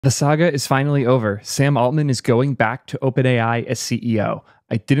The saga is finally over. Sam Altman is going back to OpenAI as CEO.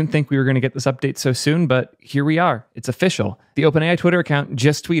 I didn't think we were going to get this update so soon, but here we are. It's official. The OpenAI Twitter account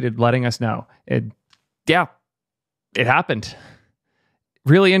just tweeted letting us know. Yeah, it happened.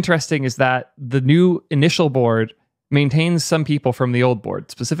 Really interesting is that the new initial board maintains some people from the old board,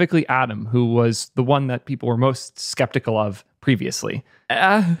 specifically Adam, who was the one that people were most skeptical of previously.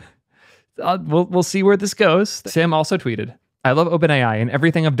 We'll see where this goes. Sam also tweeted, "I love OpenAI, and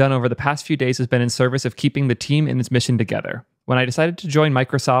everything I've done over the past few days has been in service of keeping the team and its mission together. When I decided to join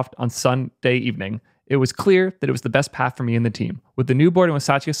Microsoft on Sunday evening, it was clear that it was the best path for me and the team. With the new board and with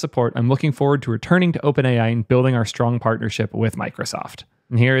Satya's support, I'm looking forward to returning to OpenAI and building our strong partnership with Microsoft."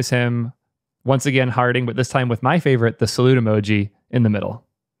 And here is him, once again hearting, but this time with my favorite, the salute emoji in the middle.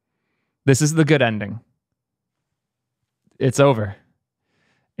 This is the good ending. It's over.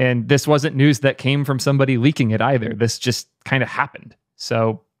 And this wasn't news that came from somebody leaking it either. This just kind of happened.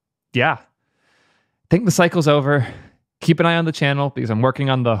 So, yeah. I think the cycle's over. Keep an eye on the channel because I'm working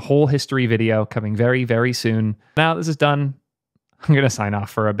on the whole history video coming very, very soon. Now this is done, I'm going to sign off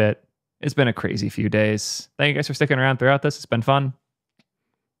for a bit. It's been a crazy few days. Thank you guys for sticking around throughout this. It's been fun.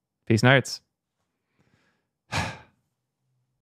 Peace, nerds.